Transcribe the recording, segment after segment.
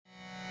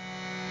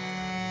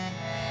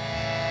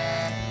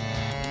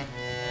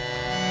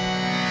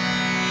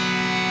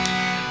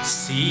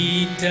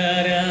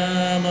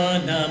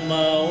Sitarama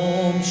Nama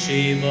Om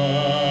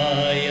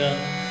Shivaya.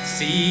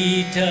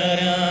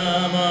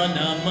 Sitarama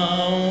Nama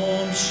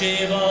Om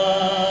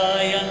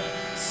Shivaya.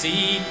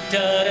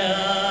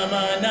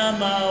 Sitarama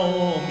Nama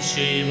Om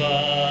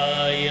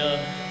Shivaya.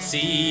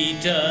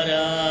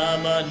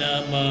 Sitarama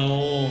Nama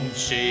Om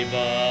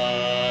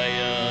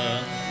Shivaya.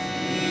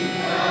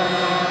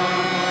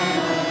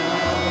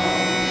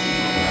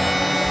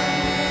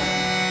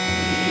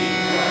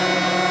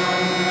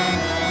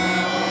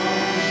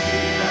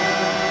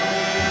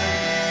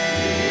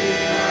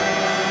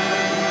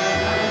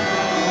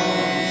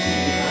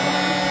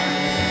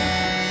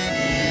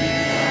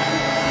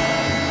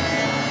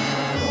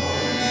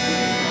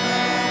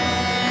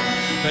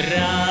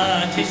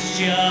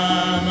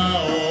 Radhishyama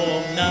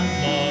Om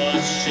Namah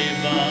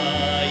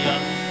Shivaya.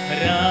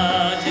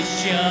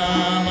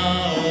 Radhishyama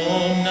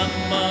Om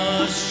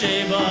Namah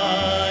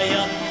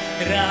Shivaya.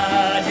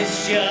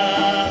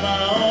 Radhishyama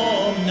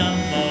Om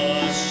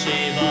Namah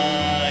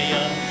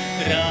Shivaya.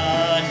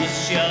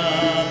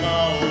 Radhishyama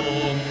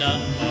Om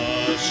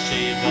Namah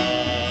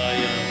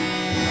Shivaya.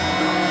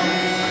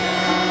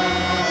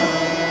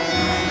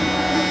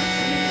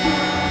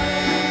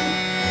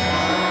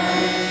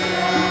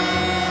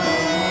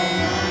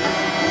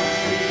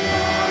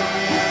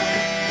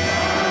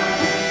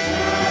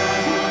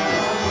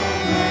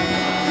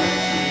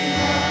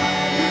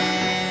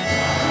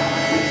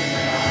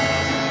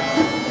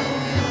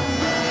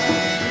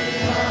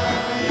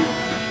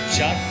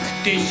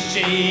 Shakti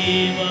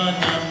Shiva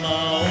Nama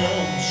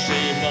Om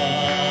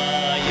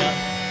Shivaya.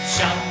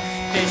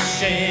 Shakti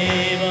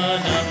Shiva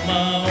Nama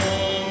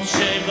Om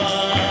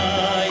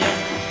Shivaya.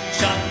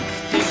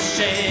 Shakti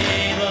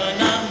Shiva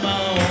Nama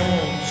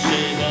Om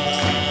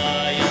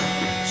Shivaya.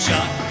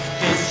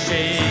 Shakti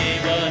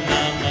Shiva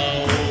Nama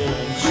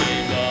Om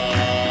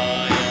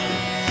Shivaya.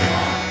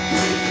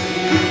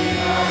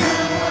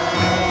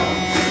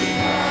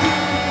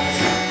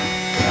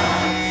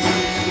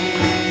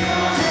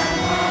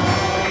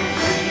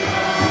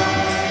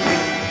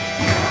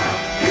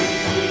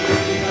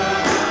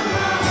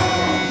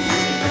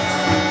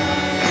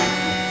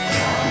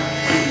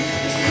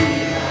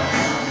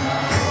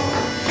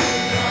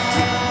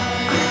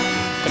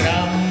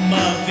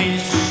 Brahma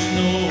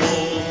Vishnu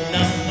Om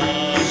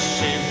Namah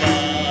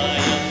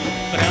Shivaya.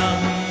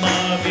 Brahma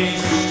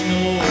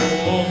Vishnu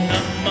Om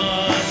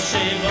Namah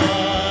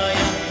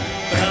Shivaya.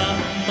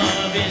 Brahma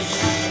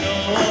Vishnu